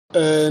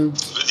And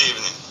Good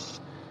evening.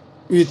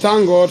 we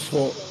thank God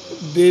for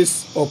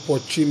this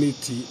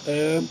opportunity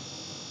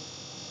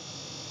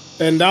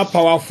and that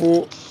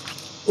powerful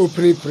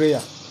opening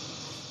prayer.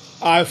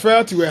 I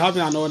felt we were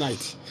having an all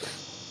night.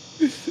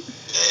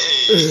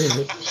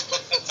 Hey.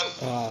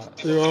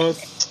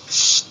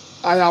 Because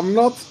I am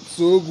not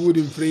so good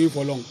in praying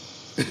for long.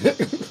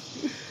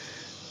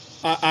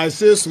 I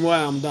say small, I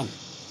am done.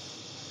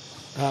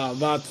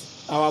 But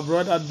our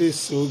brother did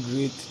so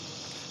great.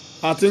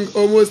 I think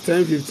almost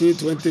 10, 15,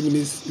 20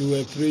 minutes we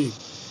were praying.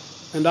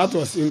 And that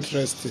was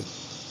interesting.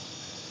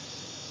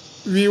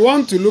 We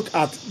want to look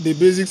at the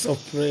basics of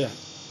prayer.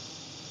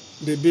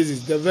 The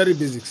basics, the very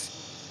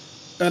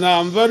basics. And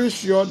I'm very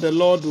sure the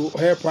Lord will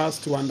help us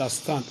to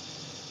understand.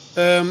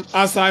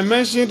 As I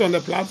mentioned on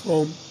the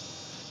platform,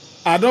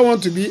 I don't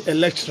want to be a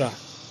lecturer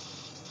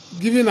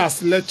giving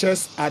us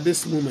lectures at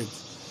this moment.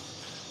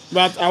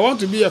 But I want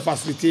to be a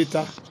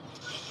facilitator,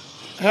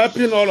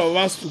 helping all of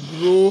us to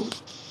grow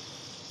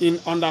in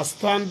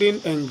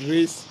understanding and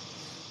grace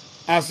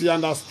as we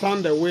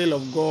understand the will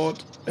of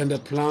God and the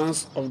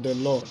plans of the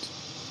Lord.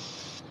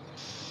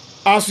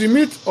 As we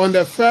meet on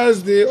the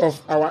first day of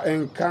our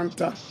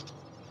encounter,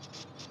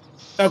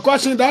 a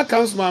question that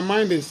comes to my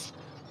mind is,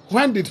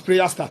 when did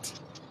prayer start?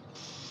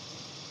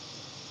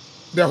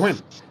 The when.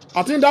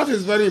 I think that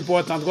is very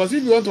important because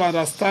if you want to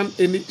understand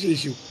any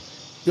issue,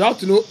 you have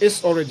to know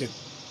its origin.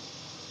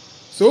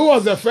 So who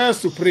was the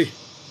first to pray?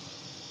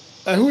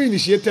 And who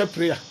initiated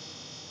prayer?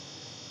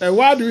 And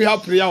why do we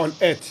have prayer on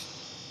earth?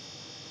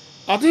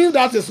 I think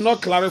that is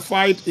not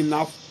clarified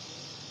enough.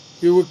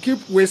 We will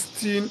keep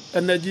wasting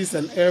energies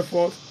and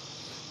effort,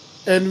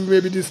 and we may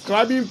be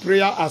describing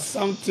prayer as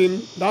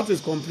something that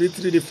is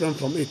completely different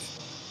from it.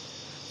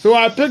 So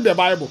I picked the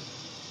Bible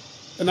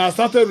and I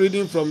started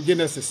reading from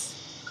Genesis.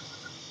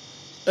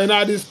 And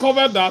I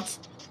discovered that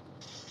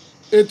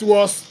it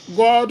was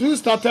God who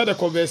started the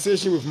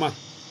conversation with man.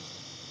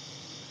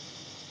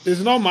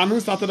 It's not man who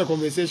started the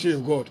conversation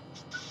with God.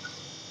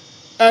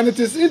 And it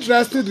is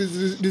interesting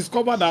to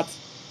discover that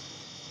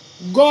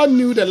God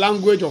knew the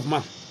language of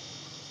man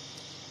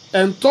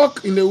and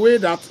talked in a way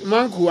that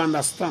man could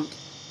understand.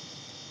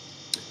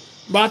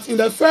 But in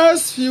the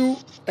first few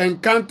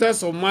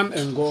encounters of man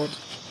and God,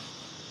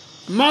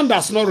 man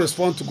does not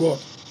respond to God,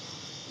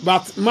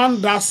 but man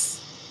does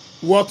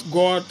what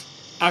God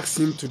asks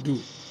him to do.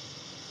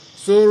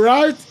 So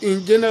right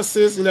in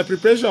Genesis, in the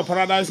preparation of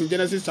paradise in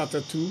Genesis chapter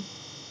 2,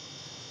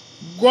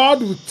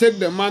 God will take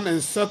the man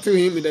and settle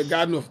him in the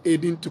Garden of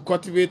Eden to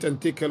cultivate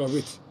and take care of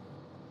it.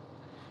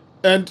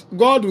 And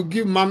God will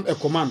give man a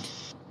command.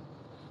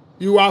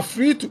 You are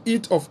free to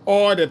eat of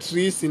all the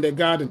trees in the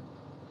garden,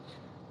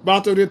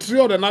 but of the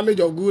tree of the knowledge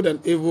of good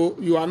and evil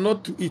you are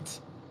not to eat.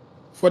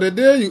 For the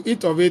day you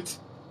eat of it,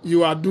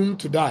 you are doomed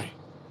to die.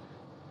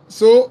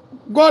 So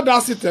God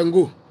does it and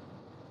go.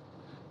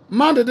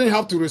 Man didn't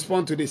have to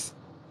respond to this.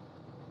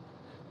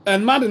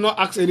 And man did not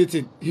ask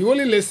anything. He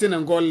only listened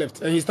and God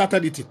left and he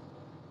started eating.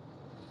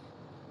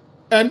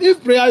 And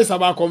if prayer is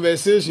about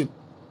conversation,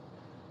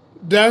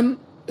 then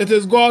it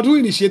is God who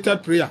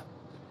initiated prayer,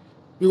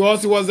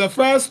 because he was the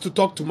first to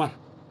talk to man.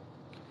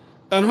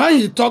 And when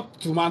he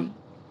talked to man,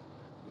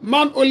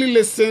 man only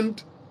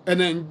listened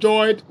and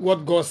enjoyed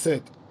what God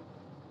said.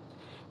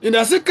 In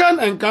the second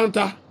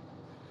encounter,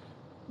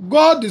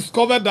 God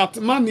discovered that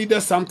man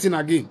needed something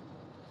again.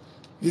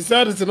 He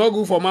said it's not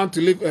good for man to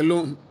live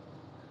alone.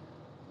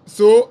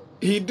 So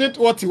he did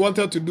what he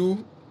wanted to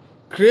do,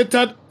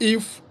 created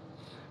Eve,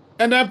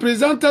 and then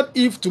presented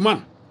Eve to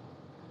man.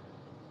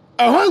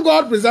 And when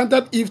God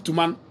presented Eve to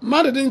man,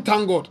 man didn't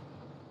thank God.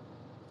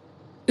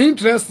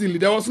 Interestingly,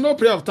 there was no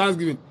prayer of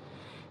thanksgiving.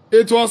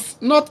 It was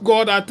not,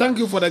 God, I thank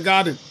you for the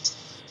garden.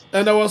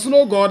 And there was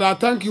no, God, I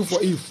thank you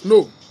for Eve.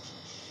 No.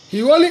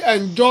 He only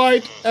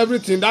enjoyed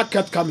everything that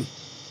kept coming.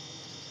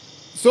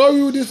 So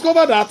you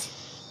discover that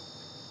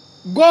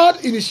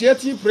God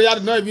initiating prayer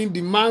did not even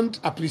demand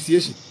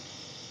appreciation.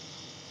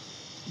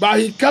 But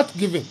he kept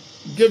giving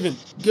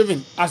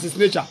as his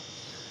nature.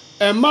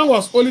 And man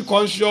was only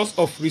conscious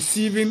of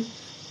receiving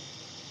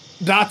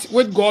that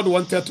which God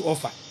wanted to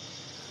offer.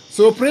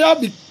 So prayer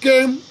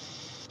became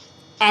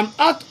an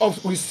act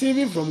of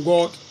receiving from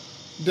God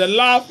the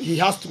love he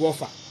has to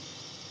offer.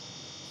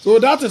 So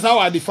that is how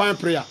I define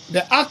prayer.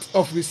 The act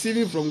of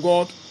receiving from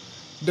God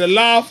the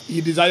love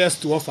he desires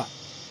to offer.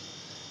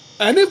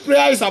 And if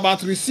prayer is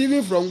about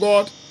receiving from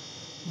God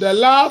the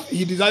love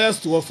he desires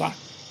to offer,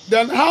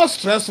 then how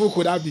stressful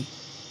could that be?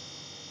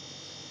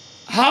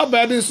 How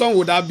burdensome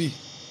would that be?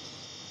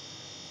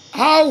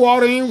 How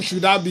worrying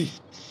should that be?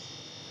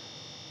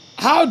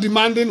 How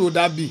demanding would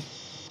that be?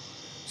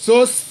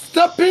 So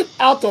stepping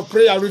out of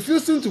prayer,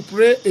 refusing to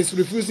pray, is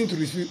refusing to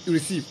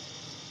receive.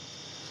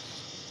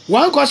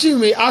 One question you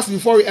may ask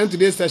before we end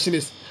today's session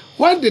is,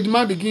 when did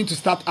man begin to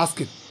start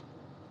asking?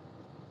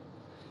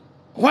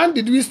 When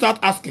did we start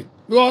asking?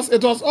 Because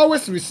it was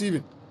always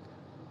receiving.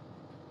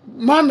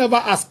 Man never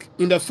asked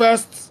in the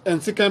first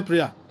and second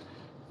prayer.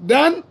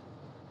 Then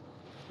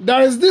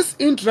there is this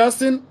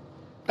interesting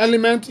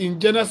element in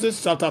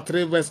Genesis chapter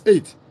 3 verse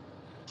 8.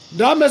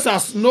 That makes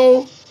us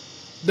know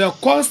the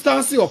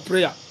constancy of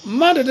prayer.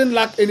 Man didn't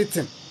lack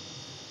anything,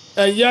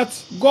 and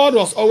yet God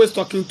was always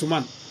talking to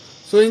man.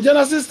 So in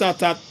Genesis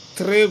chapter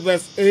 3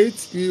 verse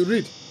 8, we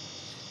read,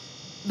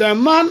 the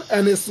man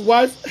and his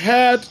wife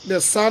heard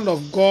the sound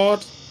of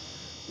God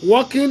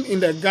walking in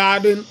the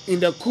garden in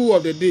the cool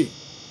of the day.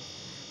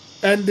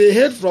 And they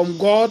hid from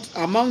God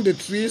among the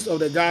trees of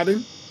the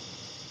garden.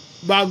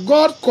 But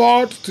God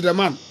called to the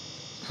man,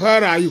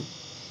 where are you?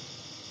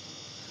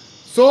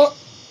 So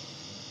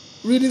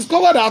we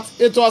discovered that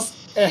it was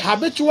a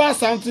habitual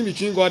something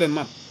between God and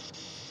man.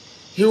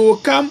 He will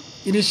come,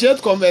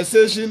 initiate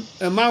conversation,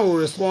 and man will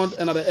respond,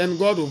 and at the end,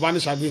 God will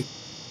vanish again.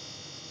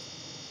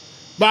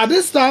 But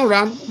this time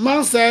round,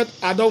 man said,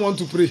 I don't want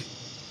to pray.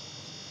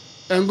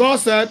 And God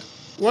said,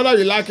 whether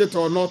you like it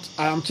or not,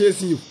 I am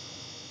chasing you.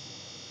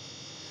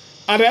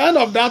 At the end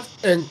of that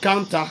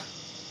encounter,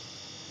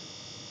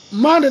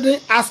 man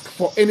didn't ask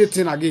for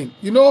anything again.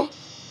 You know,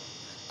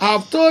 I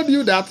have told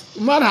you that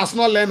man has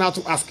not learned how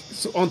to ask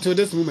until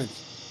this moment.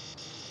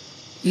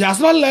 He has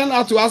not learned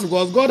how to ask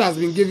because God has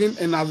been given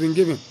and has been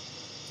given.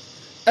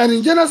 And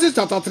in Genesis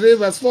chapter 3,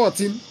 verse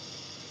 14,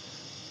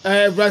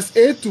 verse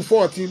 8 to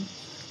 14,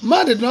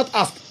 man did not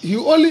ask. He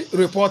only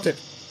reported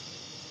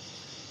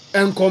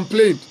and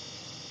complained.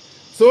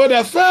 So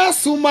the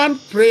first human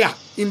prayer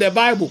in the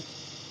Bible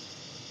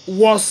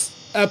was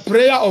a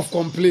prayer of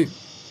complaint.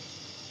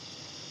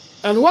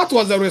 And what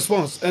was the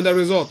response and the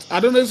result? I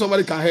don't know if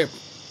somebody can help.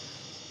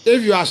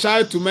 If you are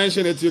shy to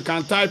mention it, you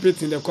can type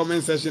it in the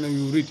comment section and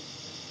you read.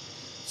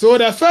 So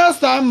the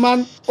first time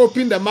man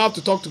opened the mouth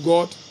to talk to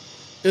God,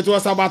 it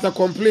was about a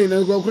complaint.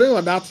 And complaint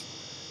was that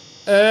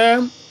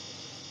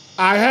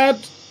I heard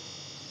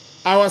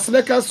I was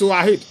naked, so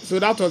I hid. So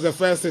that was the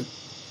first thing.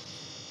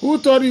 Who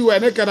told you were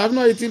naked? I've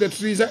not eaten the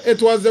tree.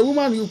 It was the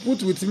woman you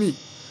put with me.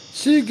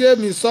 She gave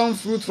me some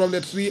fruit from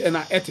the tree and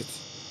I ate it.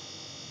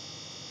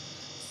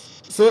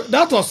 So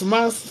that was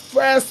man's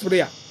first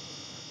prayer.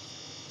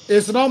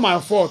 It's not my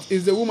fault.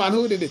 It's the woman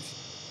who did it.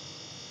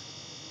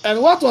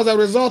 And what was the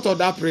result of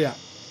that prayer?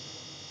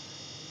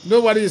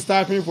 Nobody is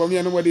typing for me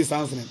and nobody is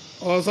answering.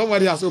 Or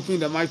somebody has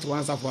opened the mic to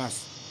answer for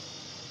us.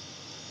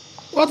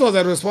 What was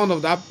the response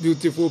of that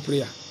beautiful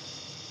prayer?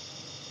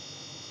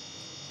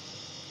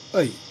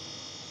 Hey.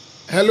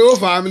 Hello,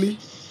 family.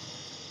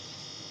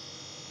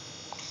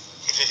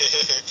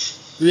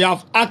 We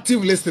have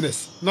active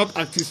listeners, not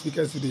active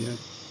speakers today.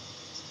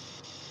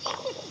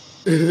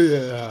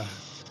 Yeah.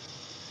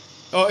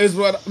 Oh, it's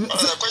brother.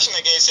 The question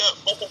again is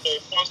what was the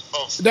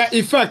response of the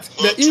effect,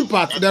 the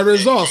impact, the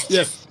results.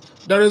 Yes,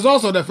 the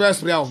results of the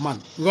first prayer of man.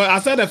 Because I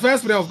said the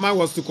first prayer of man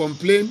was to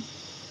complain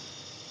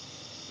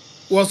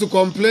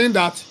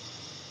that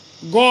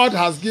God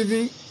has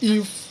given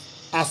Eve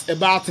as a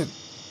bad thing.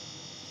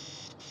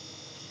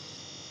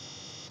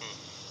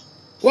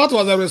 What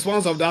was the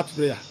response of that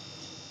prayer?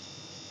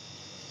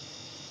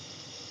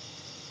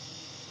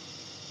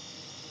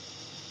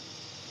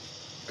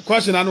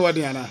 Question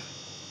anybody, Anna?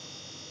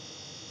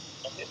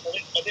 Was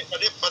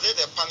it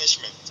the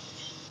punishment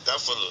that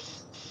followed?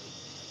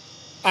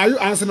 Are you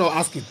answering or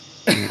asking?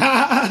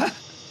 I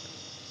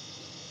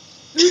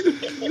think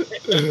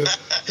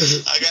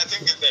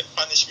it's the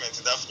punishment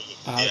that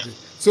followed. Okay.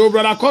 So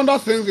Brother Kondo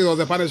thinks it was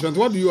a punishment.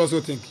 What do you also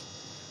think?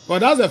 But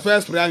that's the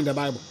first prayer in the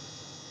Bible.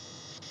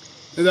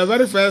 It's the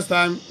very first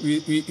time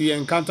we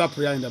encounter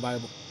prayer in the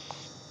Bible.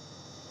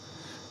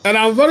 And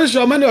I'm very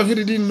sure many of you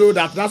didn't know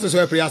that is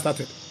where prayer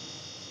started.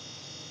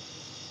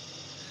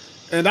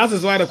 And that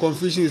is why the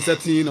confusion is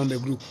setting in on the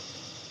group.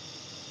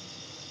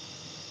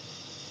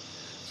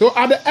 So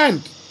at the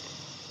end,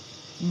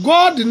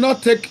 God did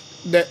not take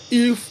the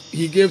Eve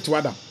he gave to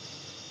Adam.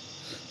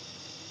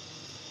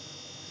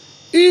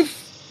 Eve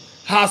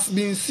has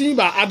been seen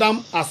by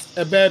Adam as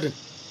a burden,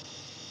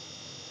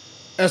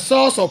 a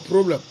source of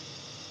problem,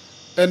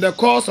 and the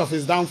cause of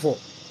his downfall.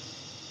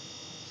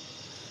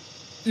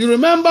 You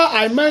remember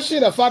I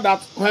mentioned the fact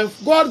that when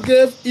God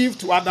gave Eve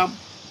to Adam,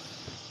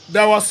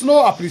 there was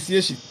no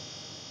appreciation.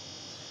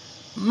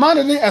 Man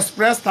didn't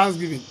express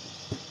thanksgiving.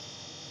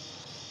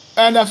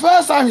 And the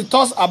first time he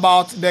talks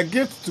about the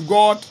gift to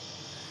God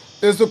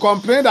is to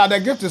complain that the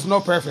gift is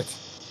not perfect.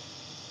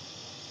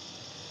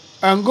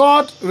 And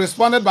God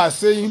responded by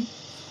saying,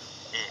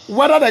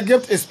 whether the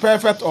gift is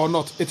perfect or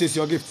not, it is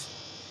your gift.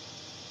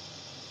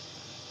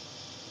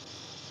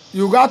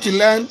 You have to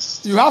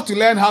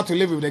learn how to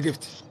live with the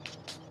gift.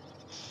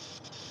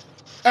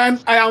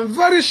 And I am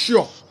very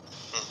sure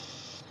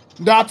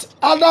that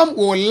Adam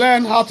will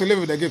learn how to live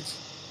with the gift.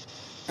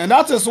 And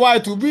that is why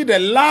it will be the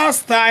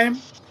last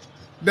time,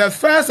 the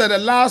first and the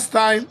last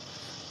time,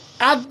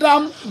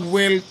 Adam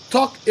will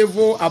talk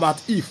evil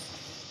about Eve.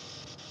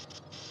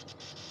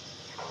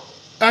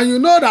 And you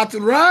know that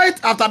right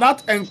after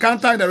that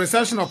encounter in the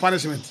reception of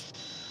punishment,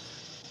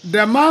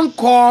 the man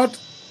called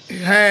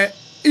her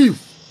Eve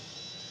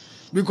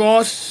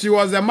because she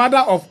was the mother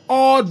of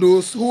all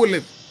those who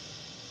live.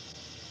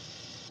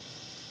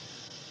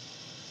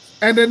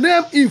 And the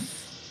name Eve,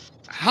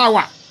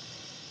 Hawa,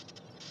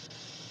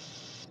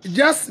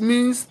 just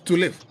means to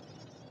live.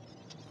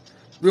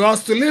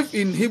 Because to live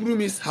in Hebrew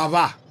means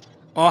hava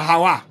or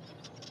hawa.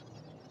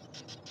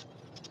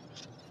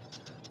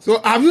 So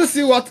have you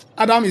seen what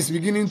Adam is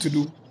beginning to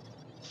do?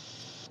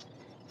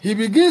 He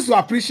begins to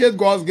appreciate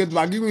God's gift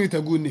by giving it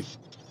a good name.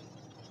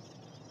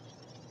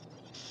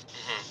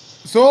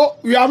 So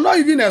we have not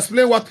even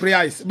explained what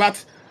prayer is.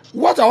 But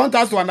what I want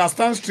us to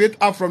understand straight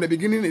up from the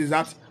beginning is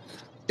that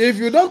if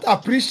you don't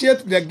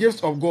appreciate the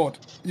gifts of God,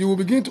 you will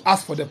begin to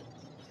ask for them.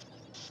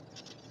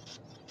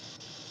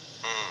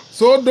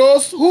 So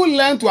those who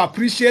learn to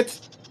appreciate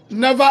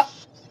never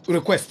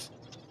request.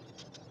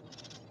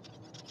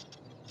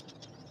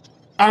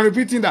 I'm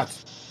repeating that.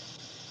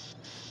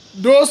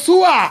 Those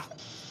who are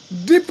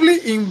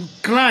deeply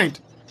inclined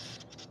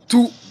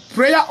to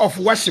prayer of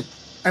worship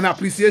and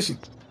appreciation,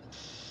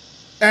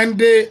 and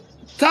they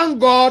thank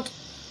God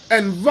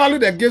and value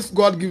the gifts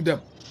God gives them,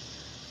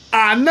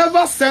 are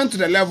never sent to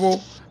the level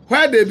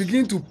where they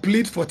begin to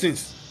plead for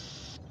things.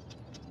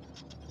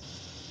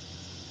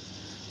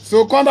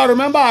 So, Konda,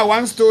 remember I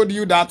once told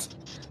you that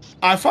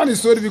I found it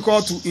so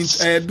difficult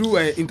to do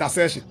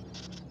intercession.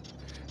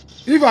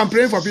 If I'm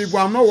praying for people,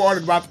 I'm not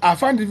worried, but I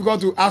find it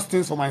difficult to ask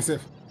things for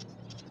myself.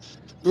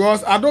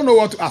 Because I don't know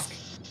what to ask.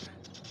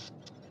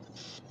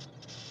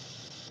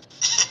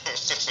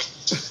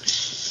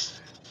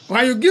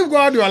 When you give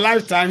God your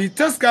lifetime, He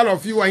takes care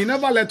of you and He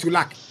never let you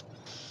lack.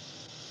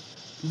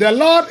 The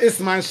Lord is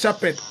my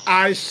shepherd,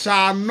 I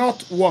shall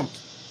not want.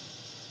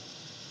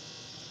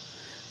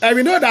 And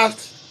we know that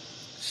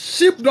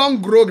sheep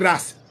don't grow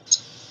grass.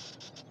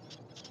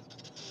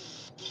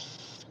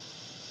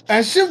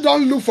 And sheep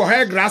don't look for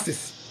high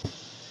grasses.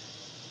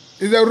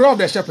 It's the role of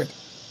the shepherd.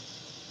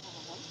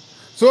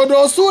 So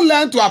those who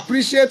learn to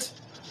appreciate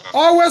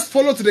always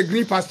follow to the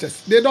green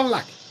pastures. They don't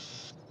lack.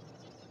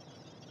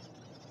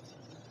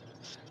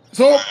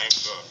 So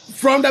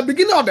from the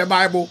beginning of the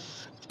Bible,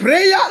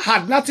 prayer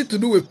had nothing to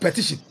do with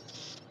petition.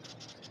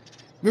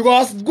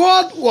 Because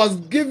God was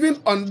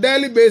giving on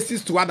daily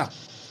basis to Adam.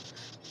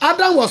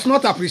 Adam was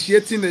not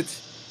appreciating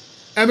it.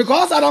 And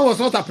because Adam was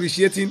not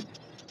appreciating,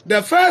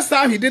 the first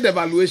time he did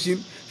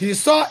evaluation, he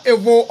saw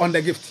evil on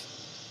the gift.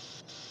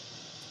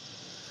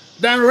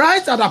 Then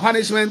right at the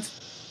punishment,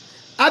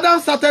 Adam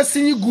started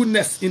seeing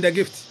goodness in the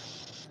gift.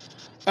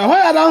 And when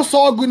Adam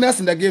saw goodness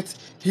in the gift,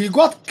 he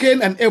got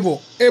Cain and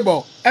Abel,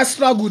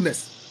 extra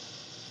goodness.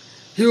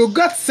 He will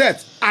get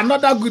Seth,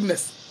 another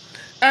goodness.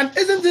 And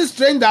isn't it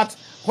strange that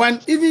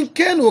when even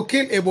Cain will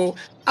kill Abel,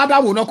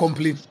 Adam will not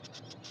complain?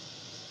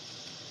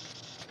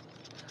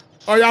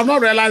 Or you have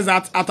not realized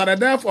that after the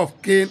death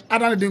of Cain,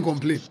 Adam didn't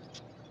complain.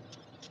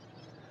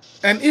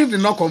 And Eve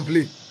did not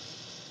complain.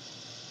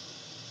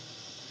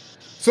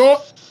 So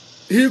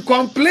he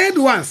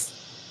complained once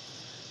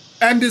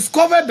and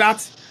discovered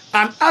that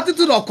an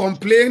attitude of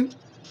complaint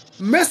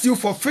makes you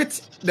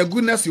forfeit the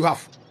goodness you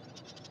have.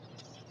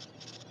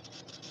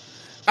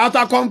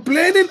 After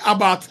complaining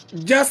about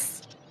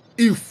just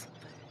Eve,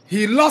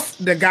 he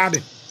lost the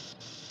garden.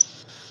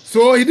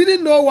 So he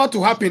didn't know what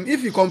to happen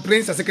if he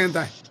complains a second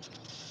time.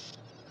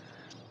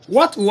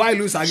 What will I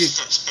lose again?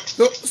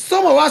 So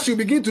some of us should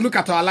begin to look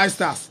at our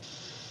lifestyles.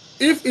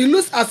 If it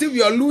looks as if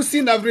you are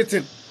losing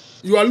everything,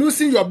 you are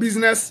losing your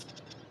business,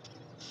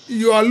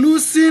 you are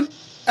losing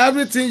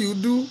everything you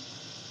do,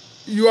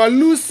 you are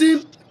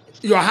losing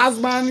your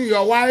husband,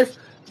 your wife,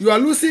 you are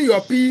losing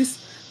your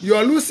peace, you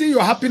are losing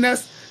your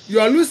happiness, you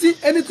are losing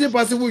anything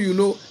possible you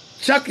know,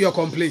 check your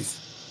complaints.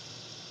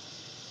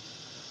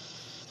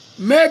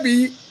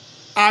 Maybe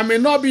I may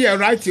not be a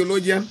right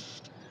theologian,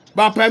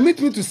 but permit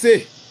me to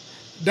say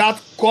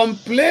that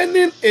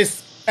complaining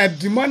is a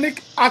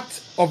demonic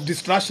act of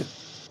distraction.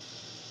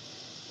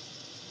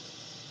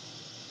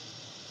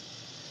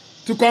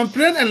 To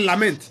complain and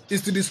lament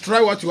is to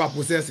destroy what you are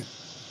possessing.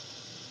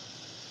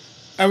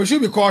 And we should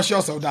be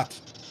cautious of that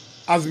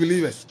as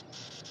believers,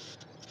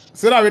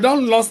 so that we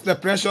don't lose the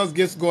precious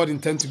gifts God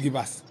intends to give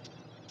us.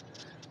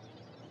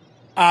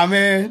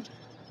 Amen.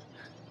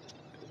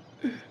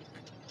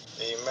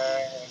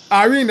 Amen.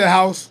 Are we in the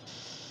house?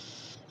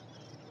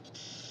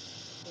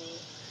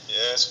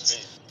 Yes,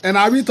 please. And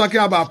are we talking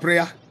about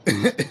prayer?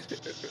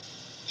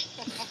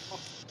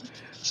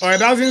 Or it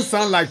doesn't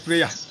sound like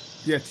prayer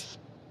yet?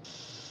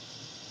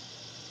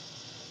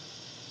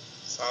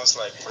 Sounds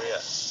like prayer.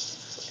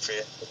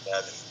 Prayer for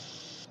gathering.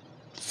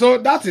 So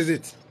that is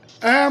it.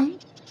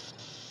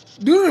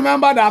 Do you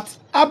remember that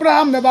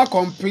Abraham never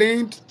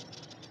complained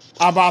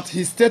about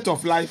his state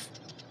of life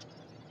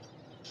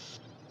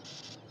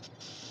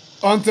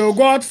until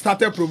God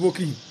started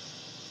provoking him?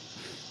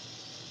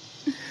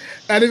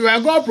 And if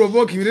when God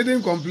provoked him, he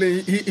didn't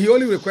complain. He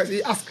only requested,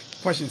 he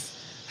asked questions.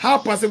 How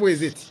possible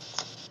is it?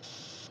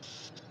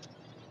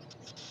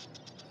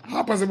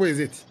 How possible is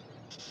it?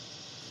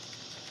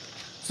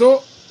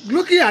 So,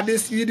 looking at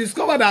this, you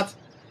discover that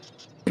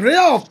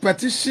prayer of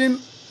petition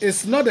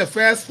is not the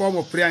first form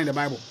of prayer in the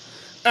Bible.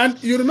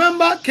 And you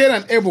remember Cain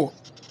and Abel,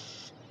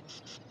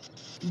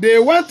 they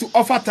went to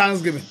offer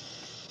thanksgiving.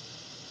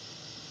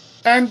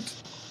 And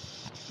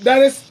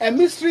there is a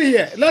mystery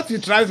here. Let me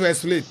try to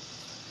explain.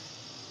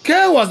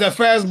 Cain was the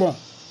firstborn.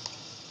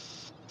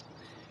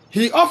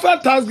 He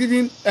offered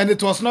thanksgiving and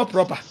it was not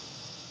proper.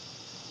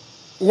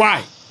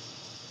 Why?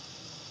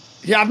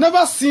 He had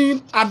never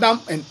seen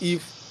Adam and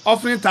Eve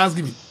offering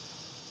thanksgiving.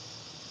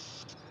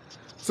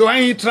 So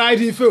when he tried,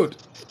 he failed.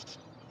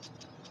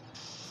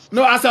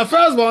 No, as a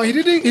firstborn,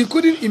 he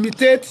couldn't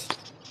imitate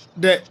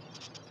the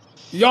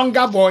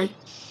younger boy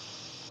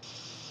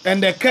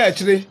and the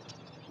culture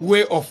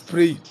way of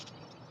praying.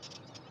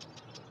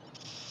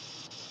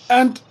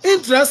 And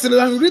interestingly,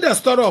 when we read the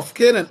story of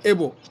Cain and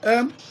Abel,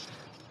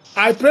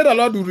 I pray the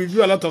Lord will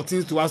reveal a lot of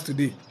things to us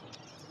today.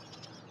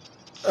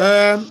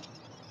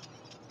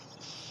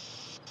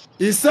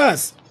 He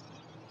says,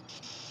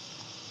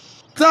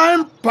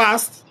 time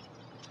passed,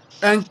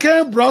 and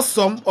Cain brought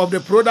some of the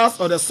products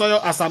of the soil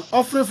as an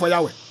offering for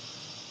Yahweh.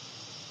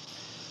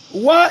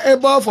 While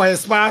Abel, for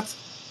his part,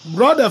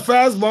 brought the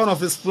firstborn of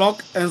his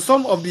flock and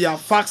some of their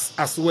facts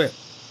as well.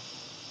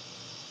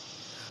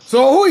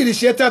 So who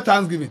initiated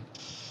thanksgiving?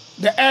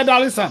 The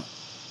elderly son.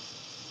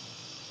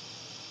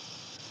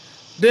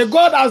 Did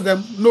God ask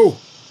them? No.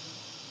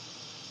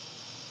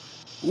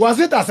 Was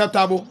it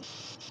acceptable?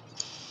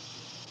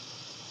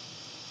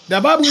 The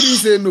Bible didn't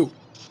say no.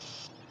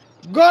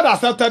 God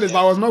accepted it,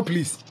 but was not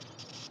pleased.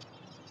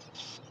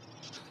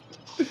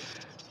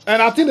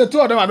 And I think the two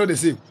of them are not the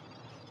same.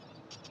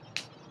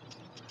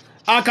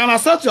 I can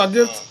accept your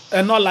gift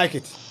and not like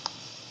it.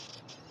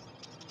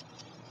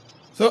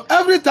 So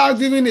every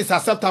thanksgiving is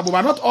acceptable,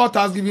 but not all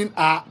thanksgiving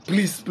are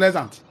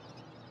pleasant.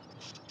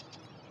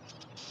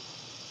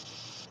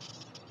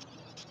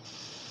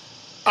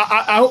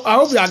 I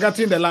hope you are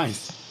getting the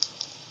lines.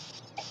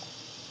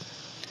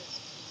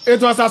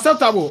 It was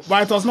acceptable,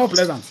 but it was not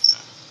pleasant.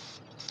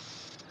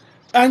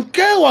 And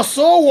Cain was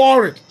so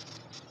worried.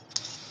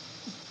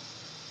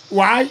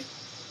 Why?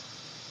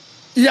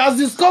 He has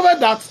discovered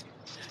that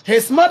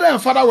his mother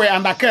and father were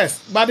under curse,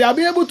 but they are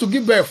being able to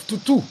give birth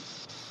to two.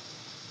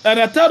 And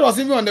the third was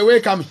even on the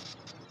way coming.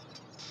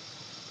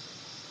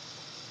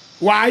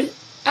 Why?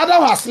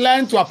 Adam has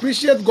learned to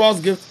appreciate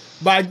God's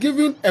gift by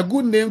giving a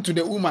good name to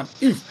the woman,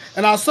 Eve.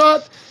 And I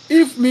thought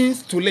Eve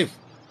means to live.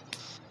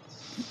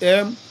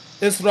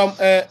 It's from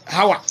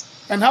Hawa.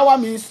 And Hawa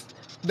means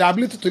the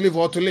ability to live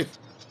or to live.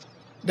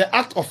 The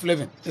act of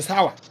living is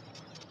Hawa.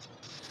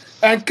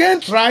 And Cain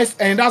tries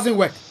and it doesn't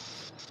work.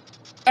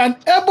 And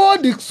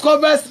Abel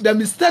discovers the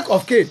mistake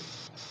of Cain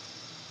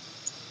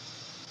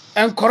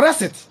and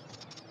corrects it.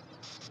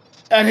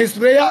 And his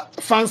prayer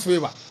finds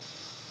favor.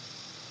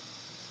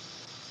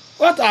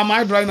 What am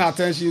I drawing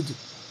attention to?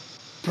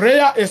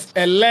 Prayer is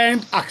a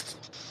learned act.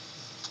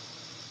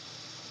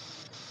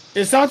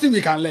 It's something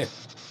we can learn.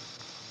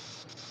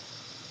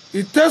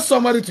 It takes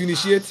somebody to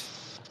initiate.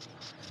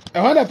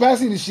 And when the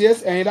person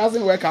initiates and it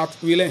doesn't work out,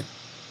 we learn.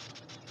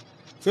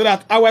 So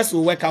that ours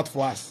will work out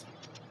for us.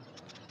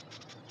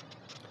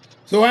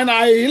 So when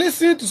I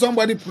listen to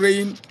somebody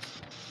praying,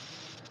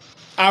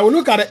 I will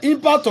look at the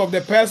impact of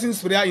the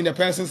person's prayer in the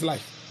person's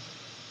life.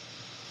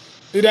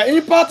 If the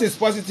impact is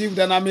positive,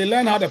 then I may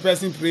learn how the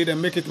person prayed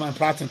and make it my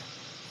pattern.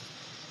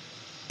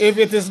 If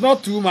it is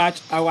not too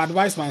much, I will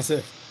advise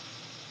myself.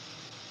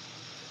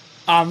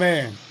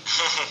 Amen.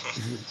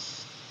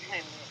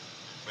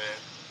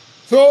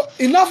 So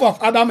enough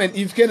of Adam and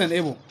Eve, Cain and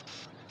Abel.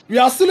 We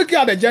are still looking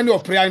at the journey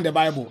of prayer in the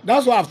Bible.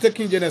 That's why I've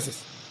taken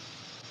Genesis.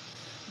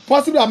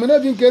 Possibly I may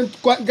not even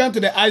get to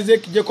the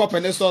Isaac, Jacob,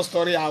 and Esau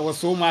story. I was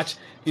so much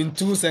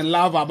enthused and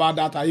love about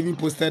that. I even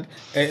posted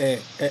a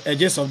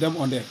gist of them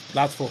on the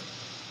platform.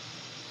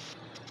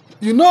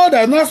 You know,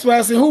 the next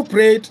person who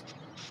prayed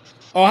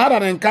or had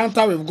an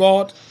encounter with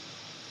God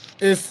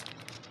is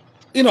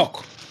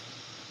Enoch.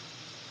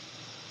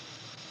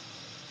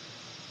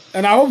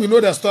 And I hope you know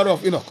the story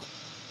of Enoch.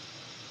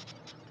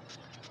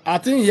 I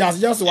think he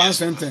has just one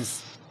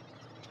sentence.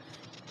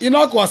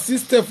 Enoch was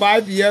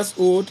 65 years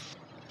old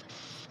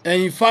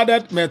and he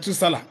fathered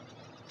Methuselah.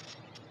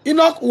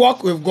 Enoch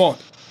walked with God.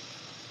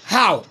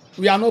 How?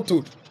 We are not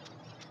told.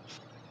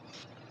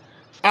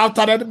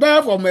 After the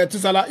birth of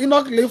Methuselah,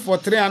 Enoch lived for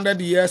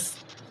 300 years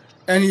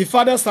and he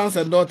fathered sons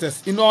and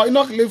daughters.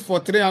 Enoch lived for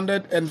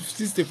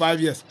 365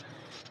 years.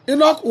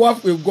 Enoch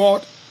walked with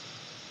God,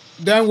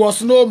 then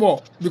was no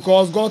more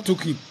because God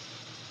took him.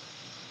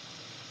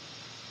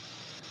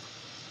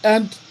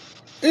 And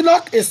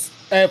Enoch is,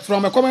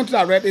 from a commentary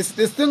I read, is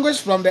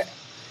distinguished from the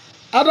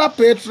other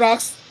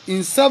patriarchs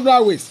in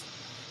several ways.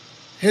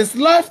 His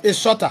life is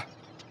shorter,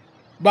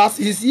 but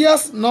his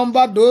years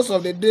number those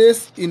of the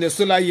days in the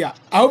solar year.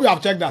 I hope you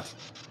have checked that.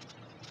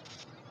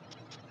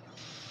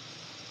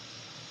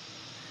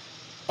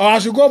 Or I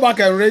should go back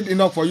and read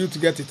Enoch for you to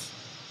get it.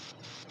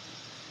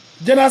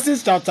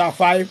 Genesis chapter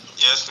 5.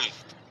 Yes, please.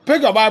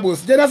 Pick your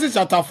Bibles. Genesis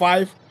chapter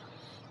 5,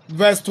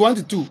 verse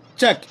 22.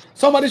 Check.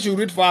 Somebody should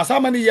read for us. How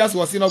many years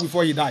was Enoch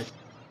before he died?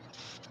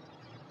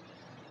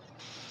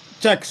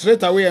 Check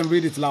straight away and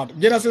read it loud.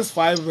 Genesis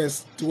 5,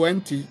 verse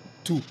 22.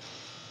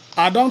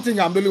 I don't think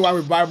I'm the only one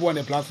with Bible on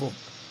the platform.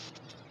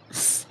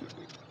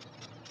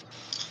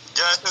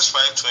 Genesis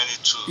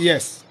 5:22.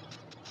 Yes.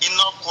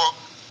 Enoch walked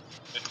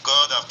with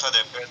God after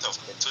the birth of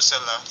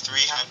Methuselah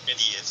 300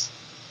 years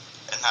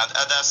and had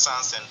other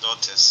sons and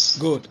daughters.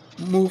 Good.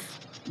 Move.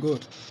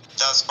 Good.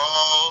 Thus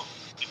all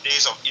the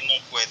days of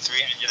Enoch were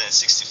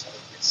 365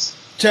 years.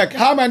 Check.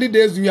 How many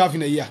days do you have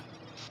in a year?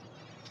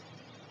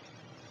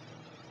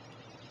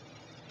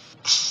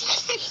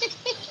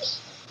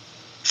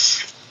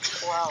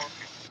 Wow.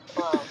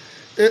 Wow.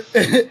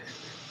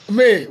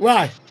 May,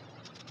 why?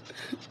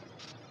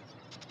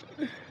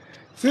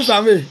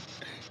 Sister May,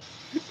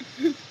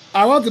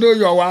 I want to know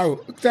your wow.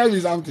 Tell me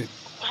something.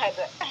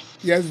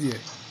 Yes, dear.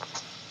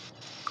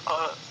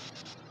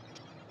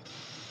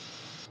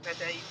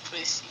 Whether you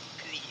proceed,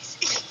 please.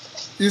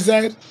 You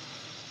said?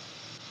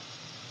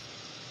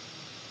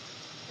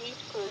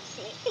 Please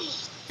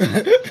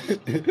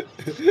proceed.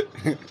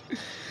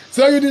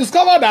 So you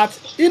discover that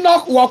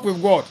Enoch walked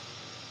with God.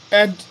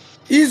 And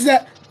he's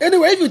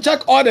anyway, if you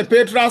check all the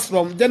patriarchs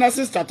from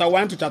Genesis chapter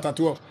 1 to chapter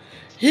 12,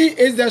 he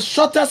is the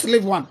shortest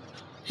lived one.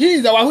 He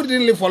is the one who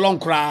didn't live for long.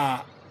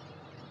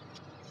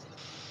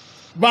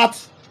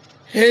 But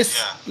his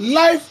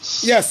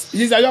life, yes,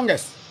 he's the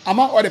youngest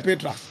among all the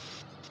patriarchs.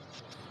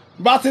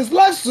 But his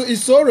life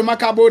is so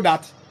remarkable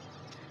that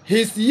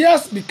his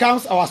years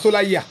becomes our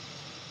solar year.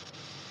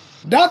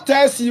 That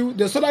tells you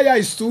the solar year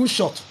is too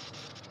short.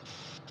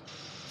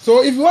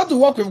 So if you want to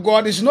work with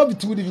God, it should not be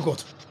too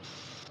difficult.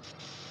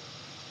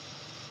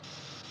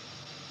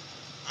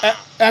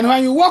 And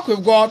when you work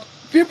with God,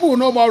 people will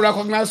no more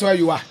recognize where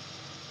you are.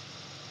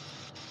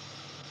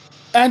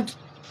 And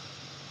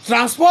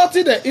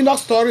transporting the Enoch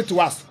story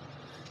to us,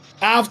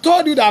 I have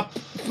told you that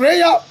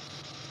prayer,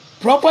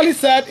 properly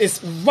said, is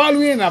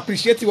valuing and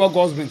appreciating what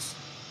God brings.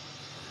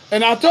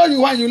 And I told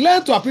you, when you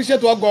learn to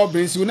appreciate what God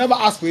brings, you will never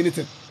ask for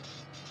anything.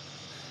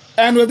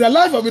 And with the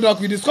life of Enoch,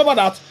 we discover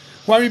that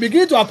when we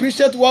begin to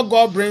appreciate what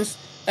God brings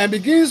and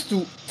begins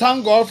to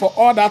thank God for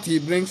all that He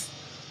brings,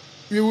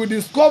 we will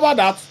discover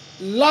that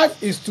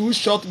life is too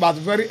short but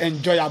very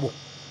enjoyable.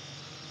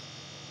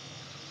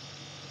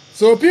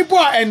 So people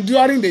are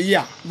enduring the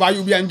year, but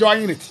you'll be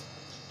enjoying it.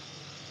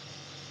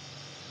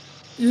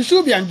 You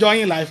should be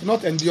enjoying life,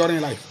 not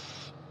enduring life.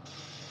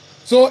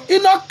 So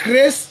Enoch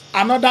creates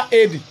another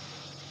Eden.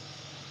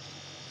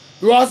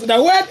 Because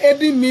the word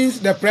Eden means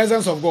the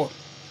presence of God.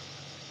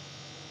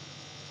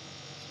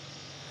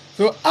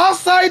 So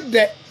outside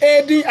the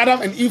Eden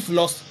Adam and Eve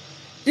lost,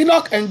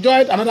 Enoch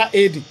enjoyed another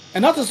Eden.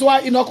 And that is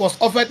why Enoch was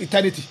offered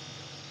eternity.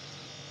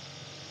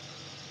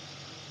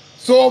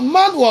 So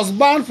man was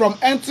banned from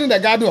entering the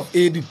Garden of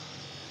Eden.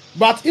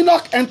 But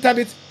Enoch entered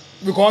it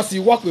because he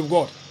walked with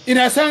God. In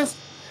a sense,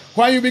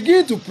 when you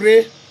begin to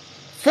pray,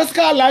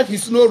 physical life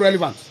is no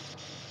relevant.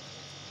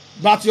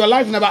 But your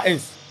life never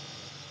ends.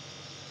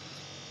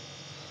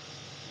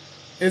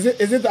 Is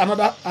it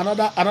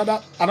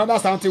another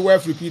something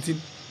worth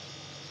repeating?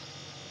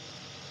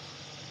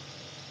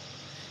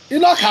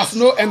 Enoch has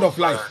no end of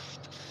life.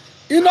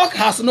 Enoch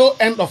has no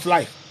end of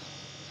life.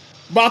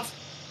 But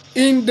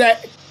in the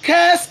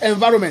cursed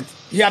environment,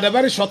 he had a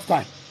very short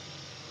time.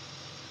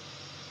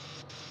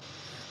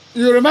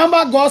 You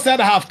remember God said,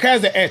 I have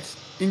cursed the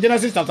earth in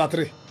Genesis chapter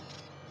 3.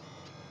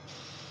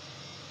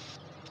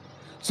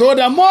 So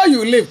the more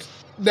you lived,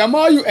 the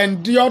more you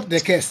endured the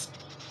curse.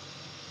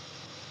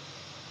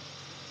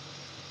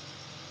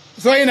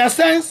 So in a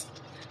sense,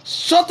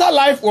 shorter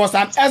life was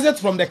an exit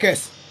from the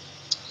curse.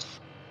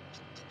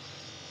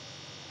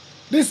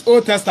 This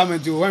Old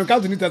Testament, when we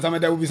come to New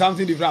Testament, there will be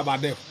something different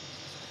about death.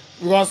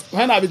 Because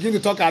when I begin to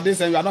talk at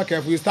this and you are not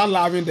careful, you start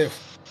laughing death.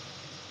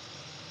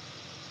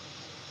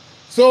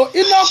 So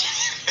Enoch,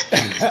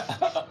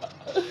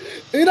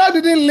 Enoch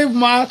didn't live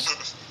much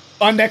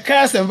on the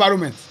cursed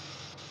environment.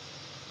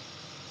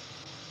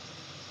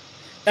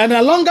 And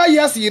the longer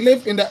years he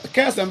lived in the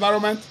cursed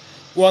environment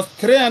was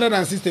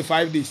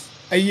 365 days.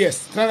 A year,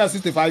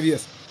 365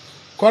 years.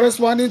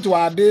 Corresponding to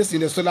our days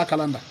in the solar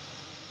calendar.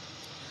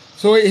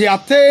 So he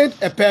attained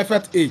a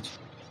perfect age,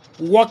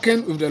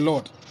 walking with the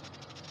Lord.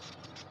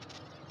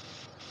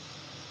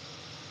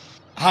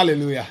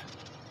 Hallelujah.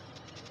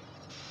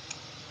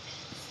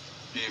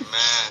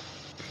 Amen.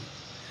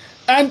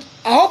 And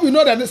I hope you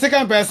know that the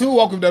second person who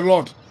walks with the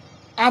Lord.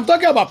 I'm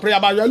talking about prayer,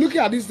 but you are looking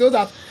at this so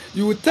that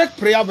you will take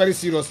prayer very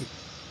seriously.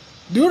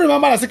 Do you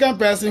remember the second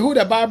person who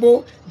the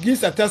Bible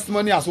gives a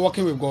testimony as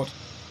walking with God?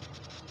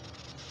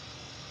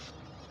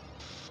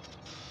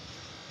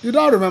 You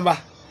don't remember?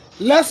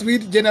 Let's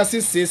read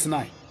Genesis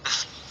 6:9.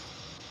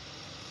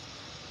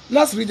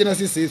 Let's read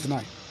Genesis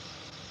 6:9.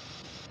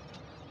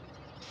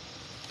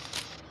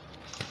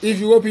 If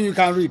you open, you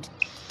can read.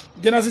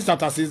 Genesis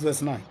chapter 6,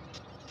 verse 9.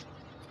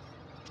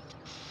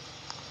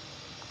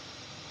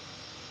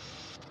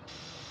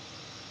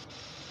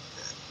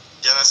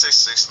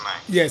 Genesis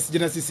 6:9. Yes,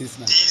 Genesis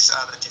 6:9. These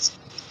are the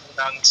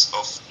descendants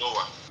of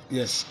Noah.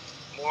 Yes.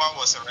 Noah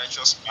was a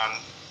righteous man,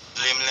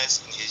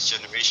 blameless in his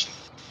generation.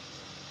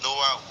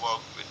 Noah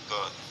walked with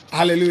God.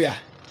 Hallelujah.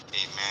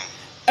 Amen.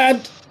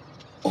 And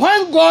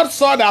when God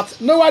saw that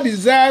Noah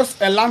deserves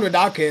a land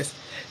without curse,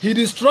 he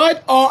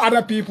destroyed all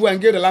other people and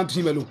gave the land to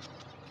him alone.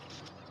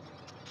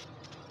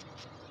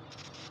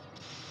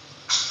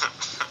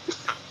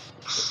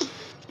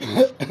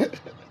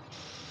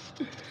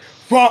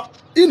 For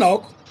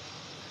Enoch,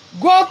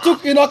 God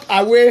took Enoch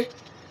away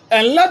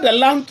and left the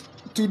land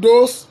to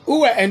those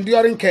who were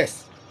enduring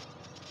curse.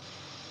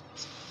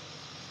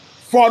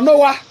 For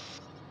Noah,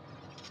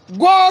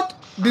 God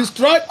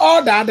destroyed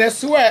all the others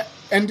who were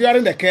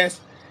enduring the curse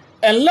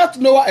and left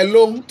Noah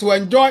alone to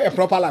enjoy a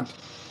proper land.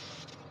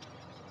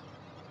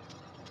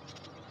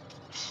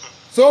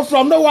 So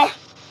from Noah,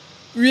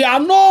 we are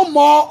no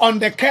more on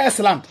the cursed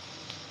land.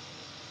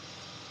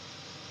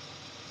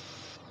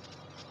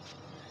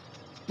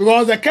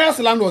 Because the cursed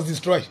land was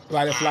destroyed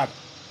by the flood.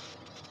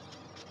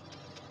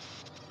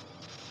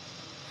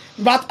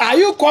 But are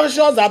you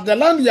conscious that the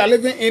land you are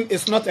living in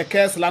is not a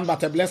cursed land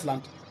but a blessed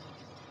land?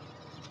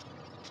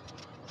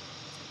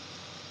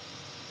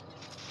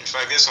 In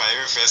fact, this one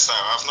even first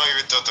time. I've not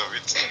even thought of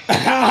it.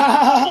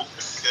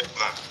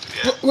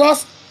 Yeah.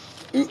 Because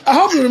I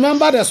hope you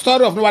remember the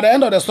story of Noah, the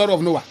end of the story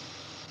of Noah.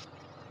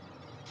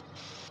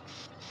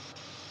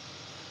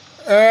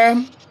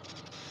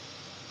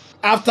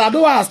 After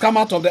Noah has come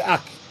out of the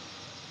ark,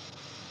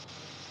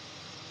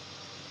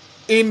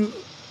 in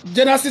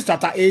Genesis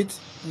chapter 8,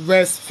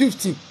 verse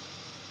 15,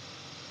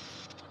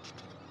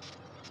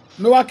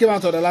 Noah came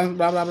out of the land,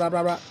 blah, blah, blah,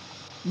 blah, blah,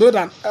 build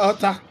an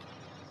altar.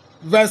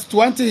 Verse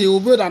 20, he will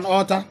build an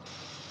altar.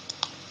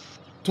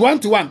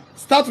 21,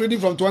 start reading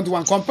from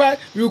 21.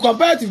 You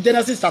compare it to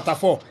Genesis chapter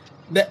 4,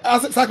 the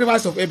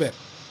sacrifice of Abel.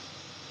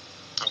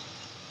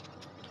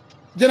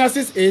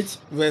 Genesis 8,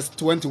 verse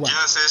 21.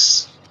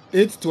 Genesis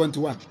 8,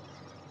 21. Okay.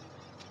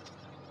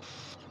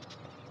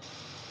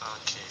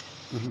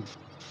 Mm-hmm.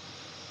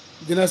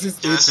 Genesis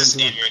 8, Genesis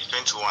 21. 8, verse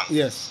 21.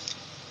 Yes.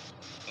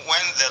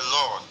 When the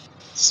Lord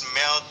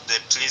smelled the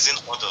pleasing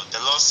odor, the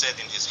Lord said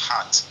in his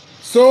heart,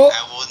 So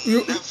I will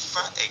never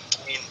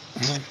again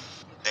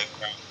the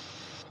ground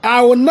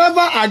I will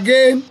never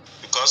again,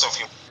 because of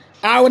him.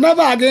 I will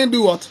never again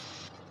do what?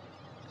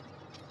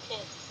 Yes.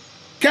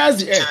 Curse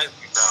the Tear earth.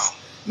 it down.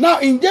 Now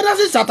in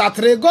Genesis chapter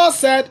 3, God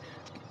said,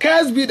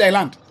 curse be the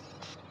land.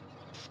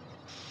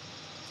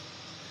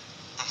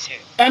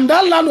 And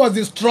that land was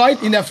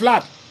destroyed in a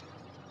flood.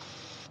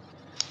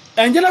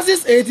 And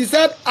Genesis 8, he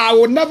said, I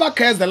will never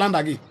curse the land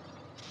again.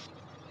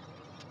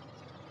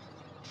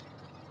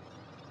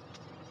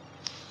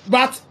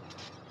 But,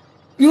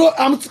 you know,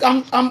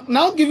 I'm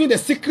now giving the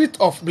secret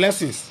of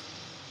blessings.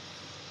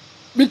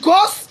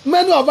 Because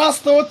many of us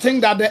still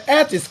think that the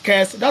earth is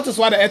cursed, that is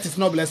why the earth is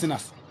not blessing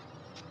us.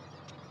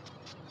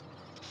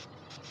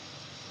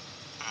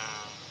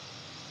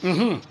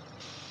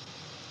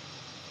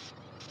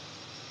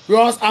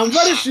 Because I'm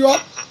very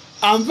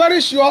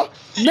sure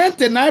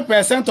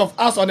 99% of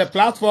us on the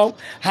platform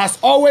has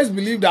always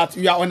believed that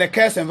we are on a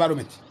cursed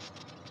environment.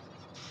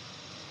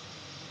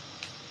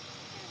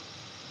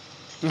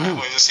 When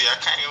you see a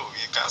kind of,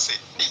 you can say.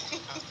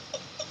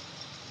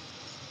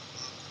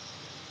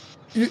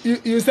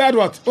 You said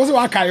what? What's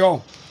what carry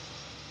on?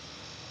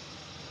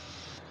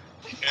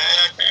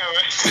 I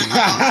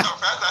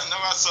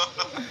never saw.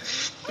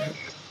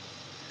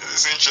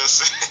 It's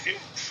interesting.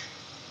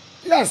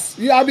 Yes,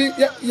 you have been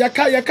you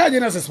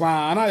Genesis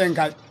one,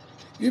 and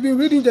you've been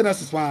reading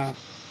Genesis one.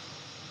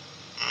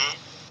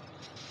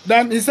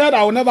 Then he said,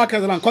 I will never curse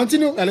the land.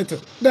 Continue a little.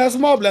 There's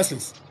more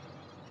blessings.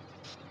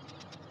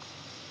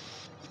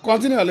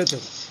 Continue a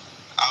little.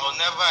 I will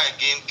never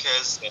again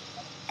curse the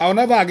I will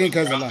never again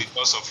curse the land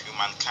because of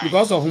humankind.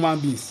 because of human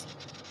beings.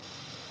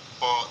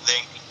 For the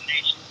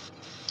inclination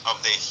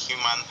of the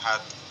human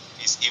heart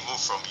is evil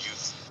from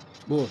youth.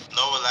 Good.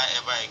 Nor will I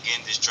ever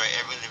again destroy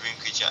every living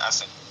creature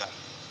as I've done.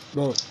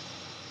 Good.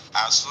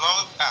 As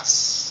long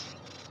as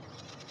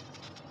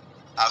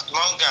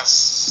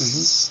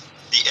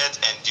the earth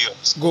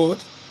endures, Good.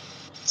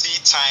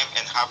 seed time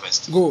and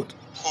harvest, Good.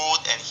 cold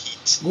and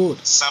heat,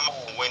 Good. summer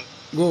and winter,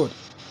 Good.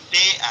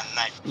 day and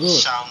night Good.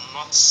 shall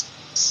not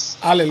cease.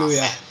 Hallelujah.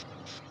 Amen.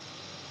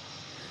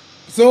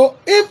 So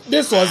if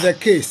this was the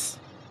case,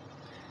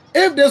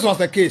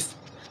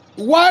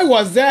 why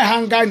was there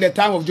hunger in the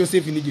time of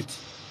Joseph in Egypt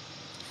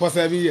for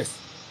 7 years?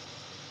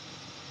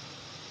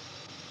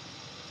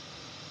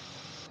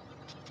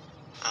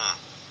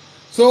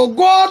 So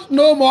God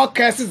no more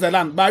curses the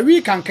land, but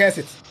we can curse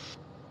it.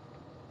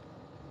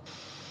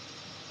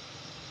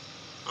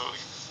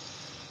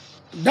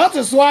 That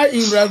is why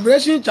in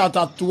Revelation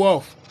chapter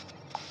 12,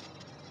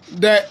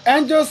 the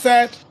angel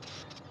said,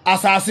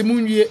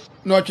 Asasimunye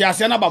no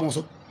kiasiana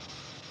bamuso.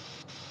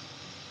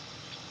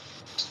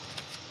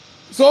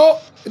 So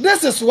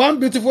this is one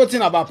beautiful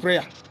thing about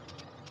prayer.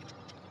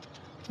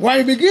 When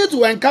you begin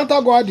to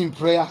encounter God in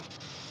prayer,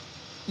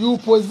 you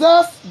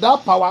possess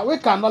that power. We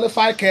can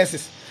nullify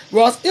curses.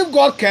 Because if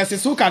God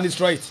curses, who can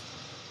destroy it?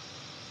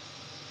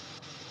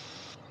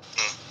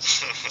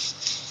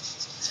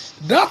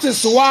 That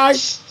is why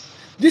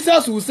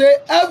Jesus will say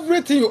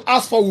everything you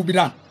ask for will be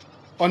done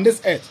on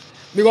this earth.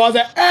 Because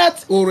the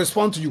earth will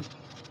respond to you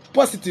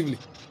positively.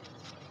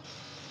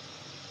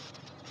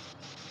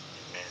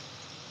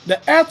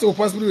 The earth will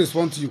possibly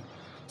respond to you.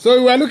 So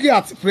we were looking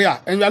at prayer,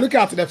 and we are looking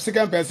at the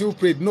second person who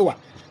prayed, Noah,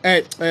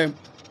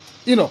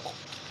 Enoch.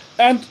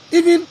 And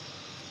even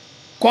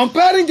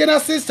Comparing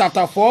Genesis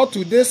chapter 4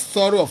 to this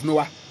story of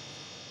Noah.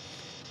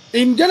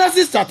 In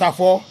Genesis chapter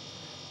 4,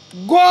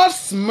 God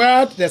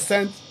smelled the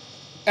scent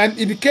and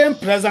it became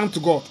pleasant to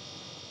God.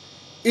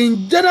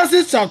 In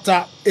Genesis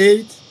chapter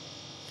 8,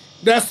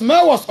 the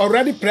smell was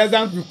already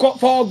present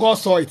before God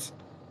saw it.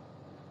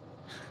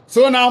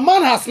 So now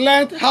man has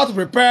learned how to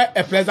prepare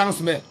a pleasant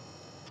smell.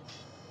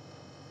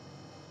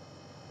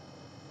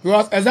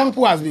 Because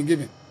example has been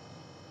given.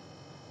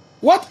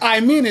 What I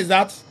mean is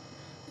that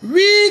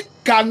we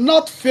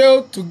cannot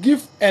fail to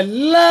give a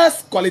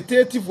less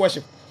qualitative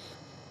worship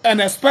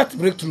and expect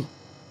breakthrough.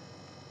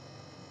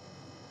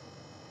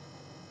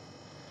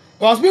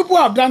 Because people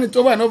have done it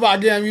over and over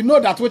again, and we know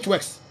that which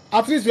works.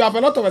 At least we have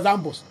a lot of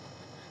examples.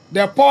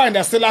 The Paul and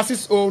the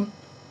Silas's own,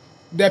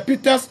 the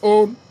Peter's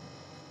own,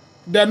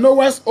 the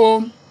Noah's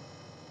own,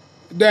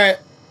 the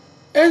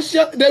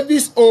ancient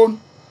David's own.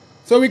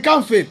 So we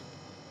can't fail.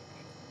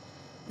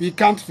 We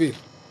can't fail.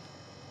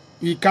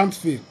 We can't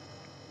fail.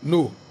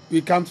 No,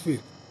 we can't fail.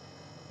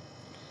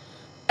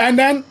 And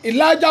then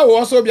Elijah will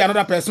also be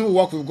another person who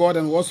walked with God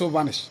and will also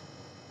vanish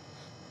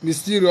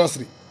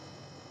mysteriously.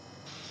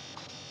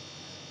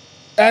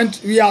 And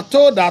we are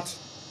told that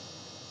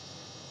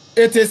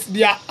it is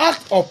their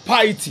act of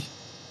piety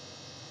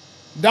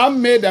that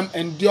made them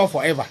endure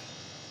forever.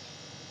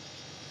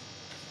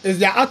 It's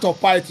their act of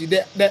piety,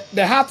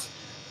 the heart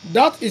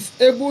that is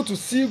able to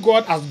see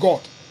God as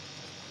God.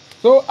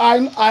 So I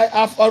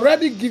have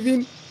already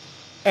given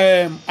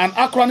an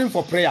acronym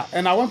for prayer,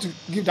 and I want to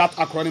give that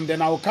acronym.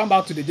 Then I will come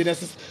back to the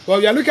Genesis. Well,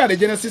 we are looking at the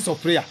Genesis of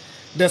prayer,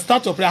 the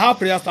start of prayer, how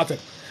prayer started,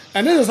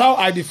 and this is how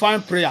I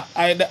define prayer.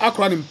 The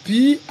acronym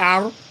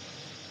PRAYER.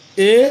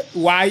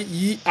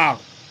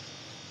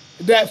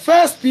 The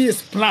first P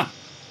is plan.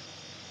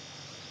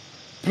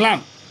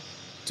 Plan.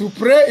 To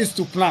pray is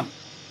to plan.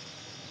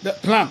 The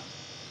plan.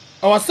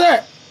 I was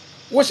saying,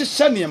 what is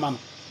man?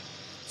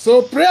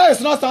 So prayer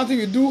is not something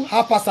we do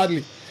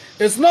haphazardly.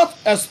 It's not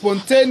a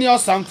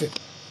spontaneous something.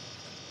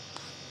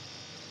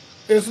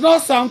 It's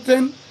not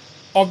something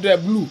of the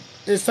blue.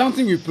 It's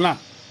something we plan.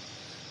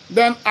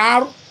 Then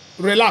R,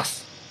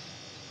 relax.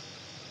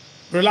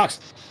 Relax.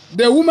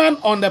 The woman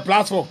on the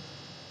platform.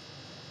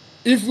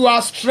 If you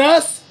are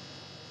stressed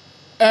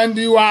and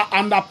you are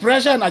under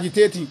pressure and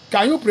agitating,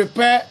 can you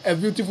prepare a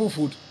beautiful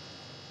food?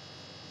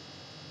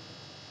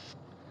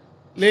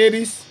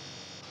 Ladies,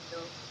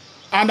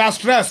 under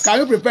stress, can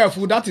you prepare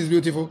food that is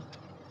beautiful?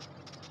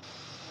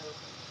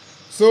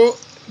 So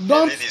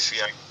don't. Ladies,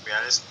 we are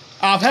listening.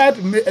 I've heard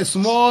a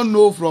small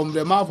no from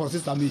the mouth of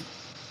Sister Me.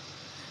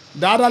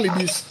 The other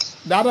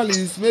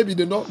ladies, maybe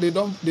they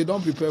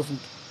don't prepare food.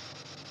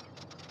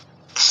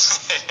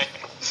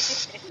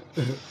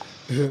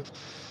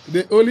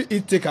 They only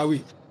eat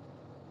takeaway.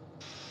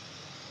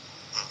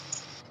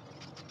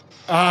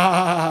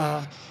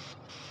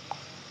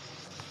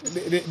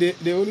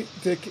 They only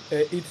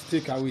eat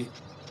takeaway.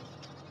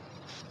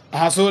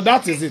 So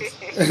that is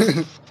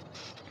it.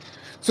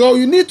 So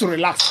you need to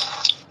relax.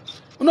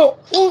 No,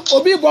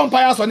 obi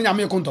bonfire so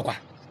nyame kontokwa.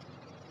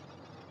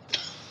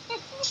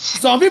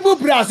 Some people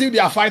pray as if they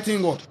are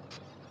fighting God.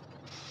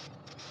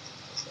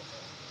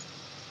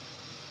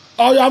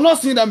 Or you have not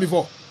seen them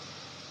before.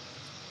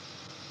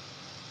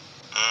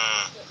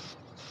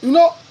 You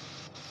know,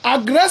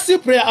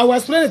 aggressive prayer, I will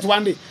explain it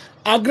one day.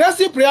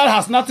 Aggressive prayer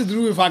has nothing to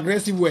do with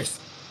aggressive words.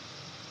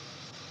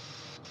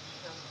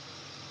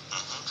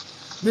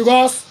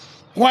 Because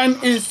when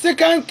in 2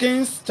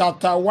 Kings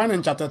chapter 1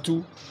 and chapter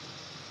 2,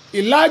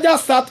 Elijah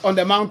sat on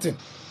the mountain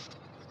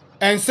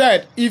and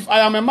said, if I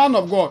am a man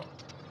of God,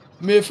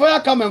 may fire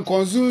come and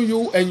consume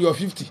you and your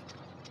 50.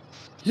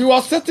 He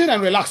was sitting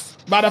and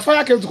relaxed, but the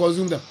fire came to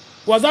consume them.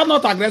 Was that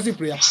not aggressive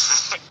prayer?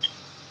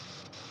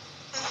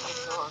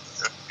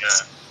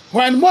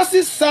 When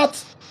Moses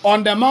sat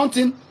on the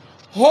mountain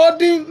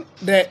holding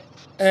the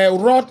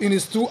rod in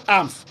his two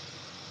arms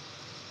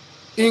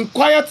in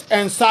quiet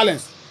and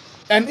silence,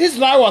 and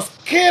Israel was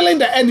killing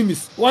the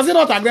enemies, was it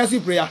not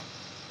aggressive prayer?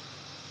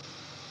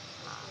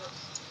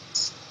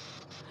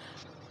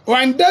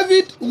 When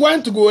David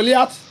went to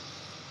Goliath,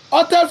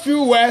 uttered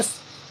few words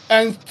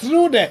and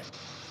threw the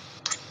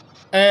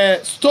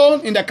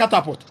stone in the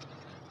catapult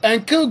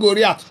and killed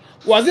Goliath,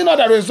 was it not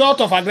a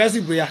result of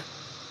aggressive prayer?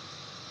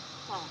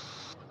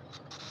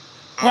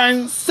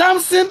 When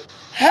Samson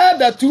heard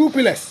the two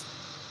pillars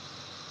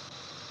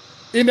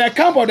in the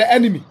camp of the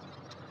enemy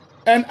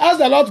and asked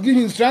the Lord to give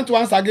him strength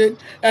once again,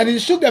 and he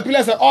shook the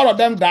pillars and all of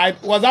them died,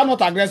 was that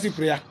not aggressive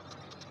prayer?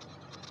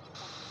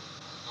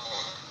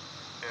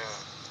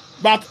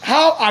 But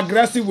how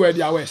aggressive were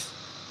their words?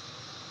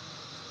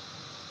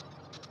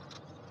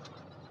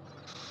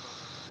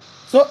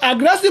 So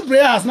aggressive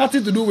prayer has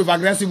nothing to do with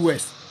aggressive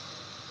words.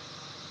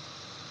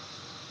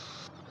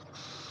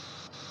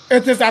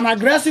 It is an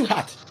aggressive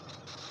heart,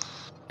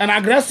 an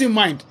aggressive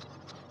mind,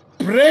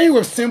 praying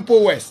with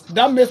simple words.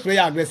 That makes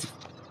prayer aggressive.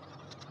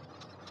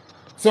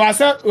 So I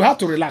said we have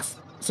to relax.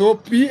 So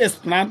P is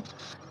plan,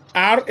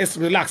 R is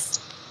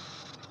relax.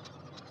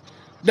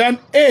 Then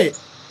A,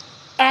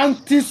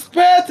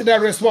 anticipate the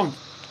response.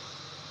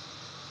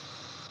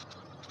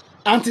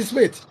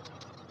 Anticipate.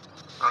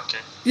 Okay.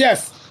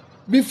 Yes.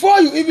 Before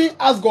you even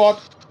ask God,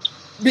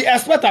 be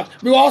expectant.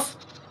 Because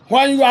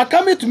when you are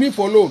coming to me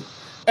for loan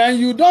and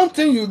you don't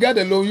think you get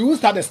the loan, you will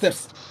start the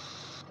steps.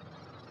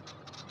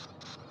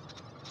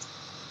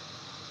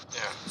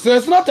 Yeah. So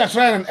it's not a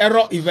trial and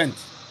error event.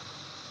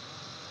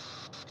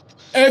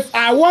 If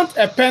I want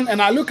a pen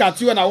and I look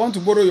at you and I want to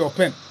borrow your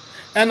pen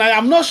and I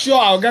am not sure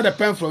I'll get a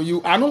pen from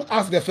you, I don't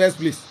ask the first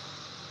place.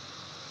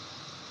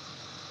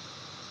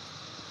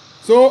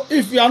 So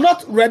if you are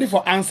not ready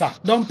for answer,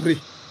 don't pray.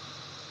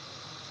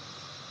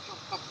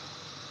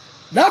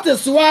 That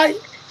is why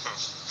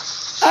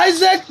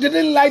Isaac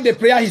didn't like the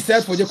prayer he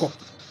said for Jacob.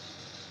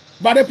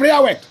 But the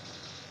prayer worked.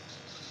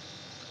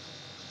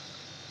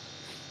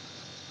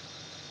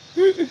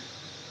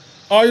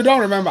 Or you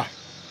don't remember?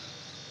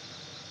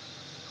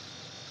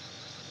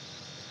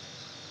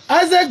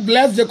 Isaac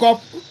blessed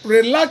Jacob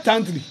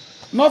reluctantly,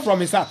 not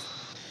from his heart.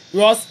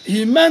 Because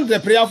he meant the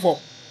prayer for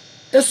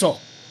Esau.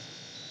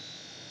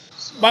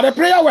 But the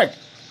prayer worked.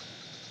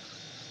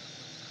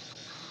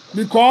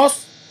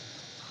 Because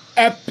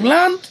a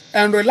planned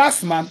and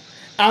relaxed man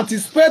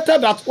anticipated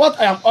that what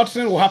I am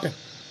uttering will happen.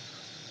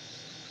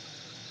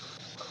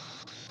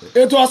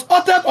 It was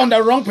uttered on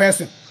the wrong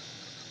person.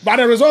 But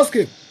the results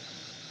came.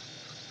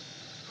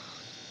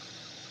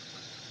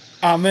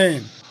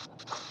 Amen.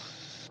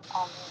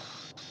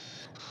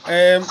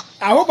 I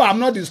hope I'm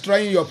not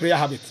destroying your prayer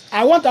habit.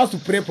 I want us to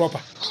pray proper.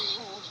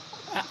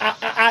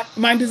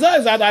 My desire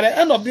is that at the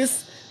end of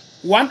this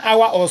 1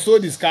 hour or so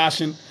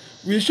discussion,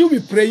 we should be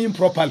praying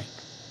properly.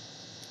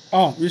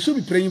 Oh, we should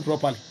be praying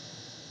properly.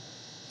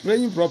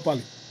 Praying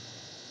properly.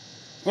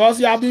 Because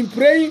you have been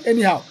praying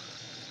anyhow.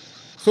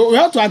 So we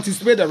have to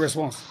anticipate the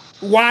response.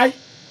 Why?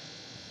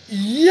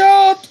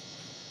 Yield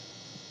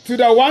to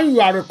the one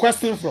you are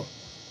requesting from.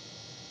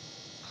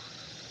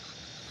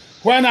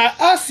 When I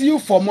ask you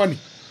for money,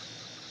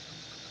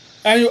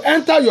 and you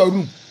enter your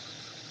room,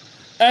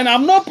 and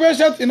I'm not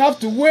patient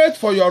enough to wait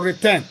for your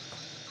return,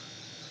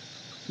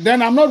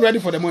 then I'm not ready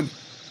for the money.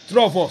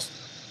 True of us.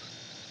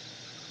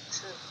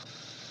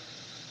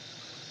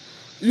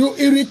 You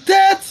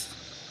irritate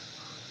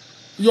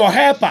your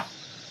helper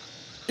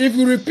if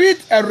you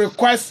repeat a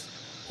request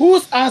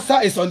whose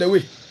answer is on the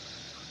way.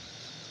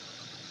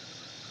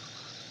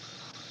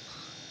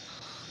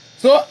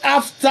 So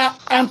after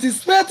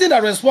anticipating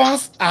the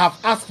response I have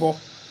asked for,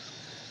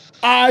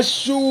 I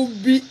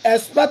should be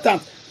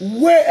expectant.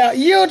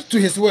 Yield to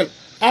his will.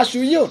 I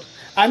should yield.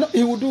 I know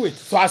he will do it.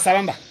 So I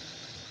surrender.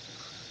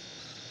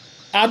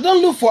 I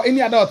don't look for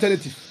any other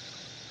alternative.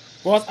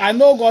 Because I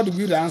know God will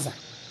give the answer.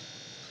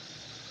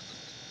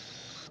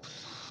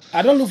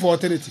 I don't look for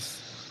alternatives.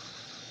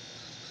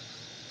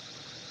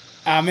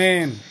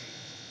 Amen.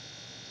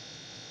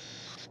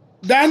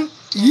 Then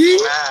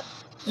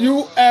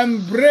you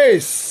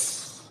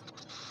embrace.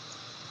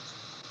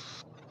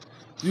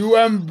 You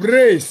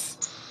embrace.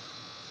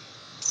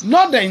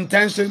 Not the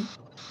intention,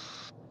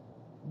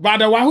 but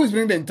the one who is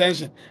bringing the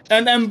intention.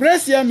 And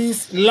embrace here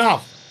means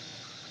love.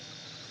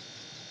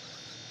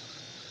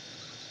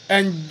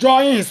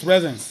 Enjoying his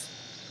presence.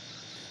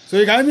 So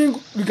you can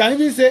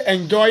even say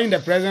enjoying the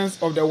presence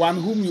of the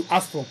one whom you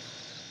ask for.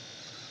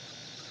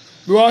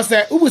 Because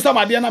I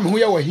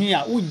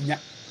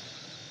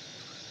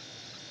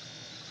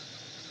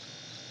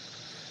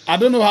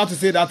don't know how to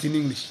say that in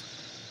English.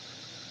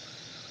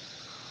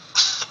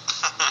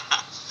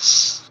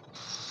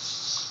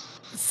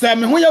 Can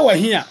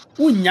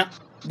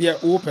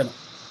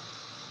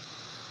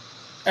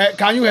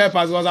you help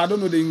us? Because I don't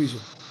know the English.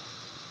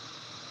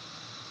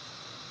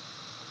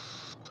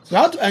 So you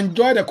have to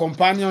enjoy the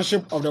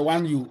companionship of the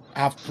one you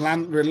have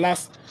planned,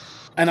 relaxed,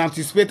 and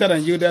anticipated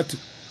and yielded to.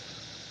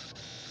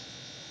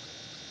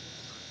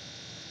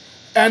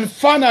 And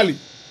finally,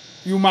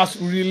 you must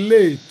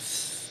relate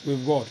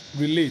with God.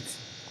 Relate.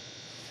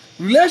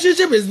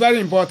 Relationship is very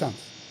important.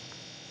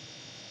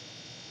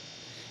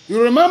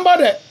 You remember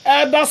the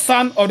elder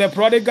son of the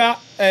prodigal,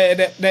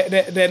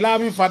 the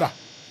loving father.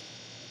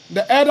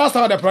 The elder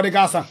son of the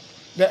prodigal son.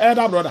 The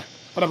elder brother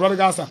of the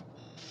prodigal son.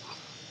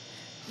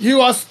 He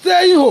was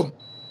staying home.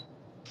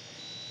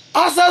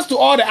 Access to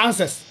all the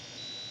answers.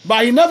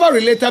 But he never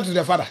related to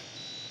the father.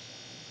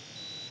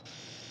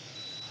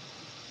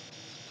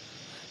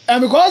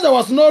 And because there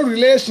was no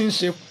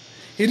relationship,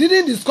 he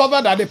didn't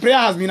discover that the prayer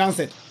has been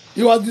answered.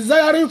 He was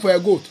desiring for a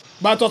goat,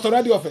 but it was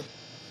already offered.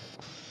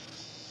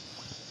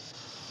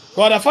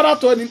 But the father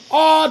told him,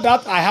 all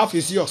that I have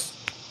is yours.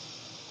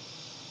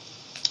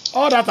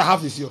 All that I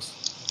have is yours.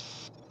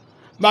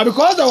 But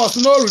because there was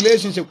no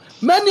relationship,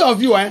 many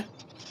of you,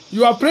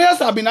 your prayers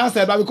have been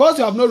answered, but because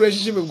you have no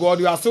relationship with God,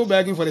 you are still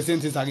begging for the same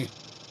things again.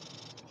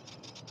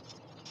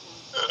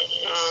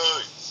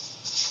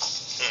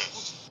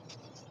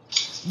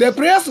 The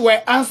prayers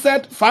were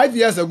answered 5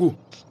 years ago.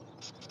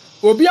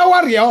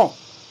 Obiawa riao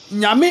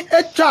nyame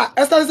etwa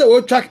esta se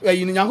o twa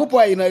nyankopo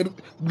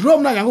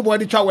drum na nyankopo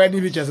de twa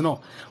wedding pictures no.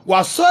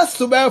 Was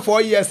so be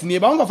 4 years ni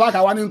ba nko fa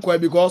ka wan nko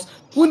because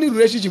who need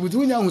relationship with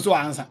unya hu so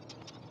answer.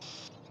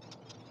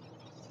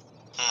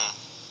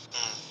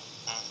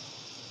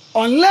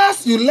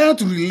 unless you learn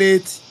to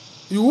relate,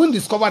 you won't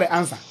discover the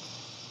answer.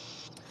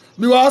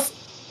 Because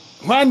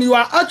when you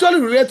are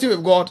actually relating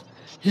with God,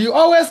 He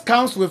always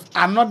comes with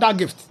another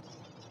gift.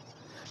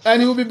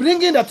 And He will be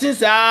bringing the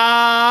things,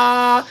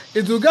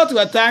 it will get to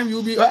a time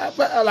you'll be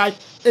like,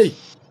 hey,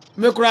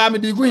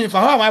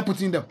 how am I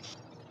putting them?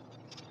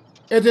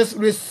 It is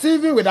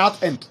receiving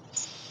without end.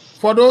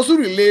 For those who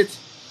relate,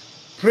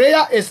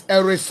 prayer is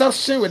a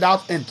reception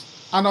without end,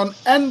 an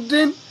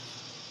unending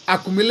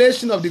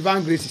accumulation of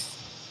divine graces.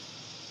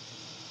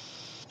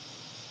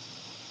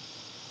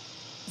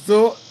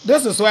 So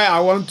this is why I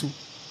want to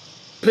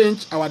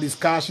pinch our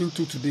discussion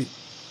to today.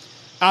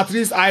 At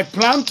least I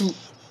plan to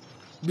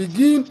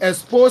begin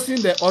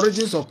exposing the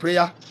origins of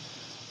prayer,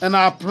 and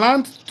I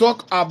plan to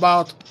talk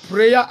about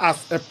prayer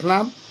as a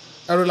plan,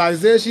 a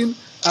realization,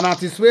 an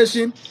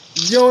anticipation,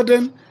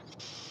 yielding,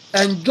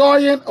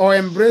 enjoying or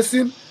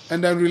embracing,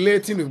 and then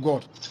relating with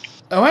God.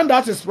 And when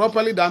that is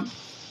properly done,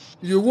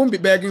 you won't be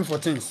begging for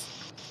things.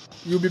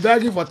 You'll be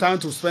begging for time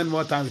to spend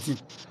more time with Him.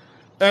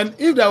 And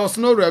if there was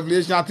no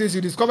revelation, at least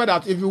you discover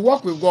that if you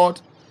walk with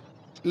God,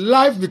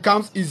 life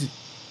becomes easy.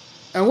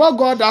 And what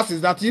God does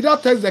is that He either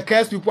takes the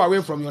cursed people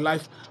away from your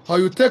life, or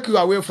you take you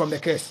away from the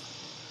curse.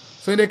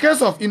 So in the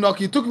case of Enoch,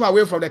 He took him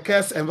away from the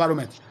cursed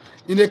environment.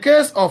 In the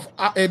case of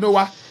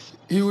Noah,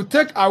 He will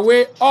take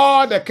away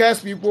all the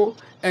cursed people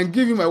and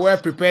give him a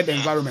well-prepared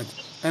environment.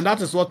 And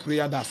that is what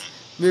prayer does.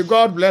 May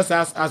God bless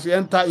us as we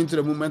enter into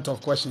the moment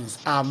of questions.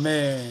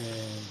 Amen.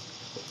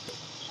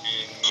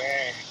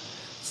 Amen.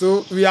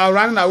 So we are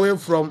running away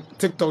from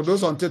TikTok.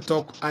 Those on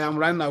TikTok, I am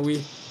running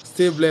away.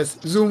 Stay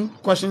blessed. Zoom,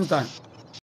 question time.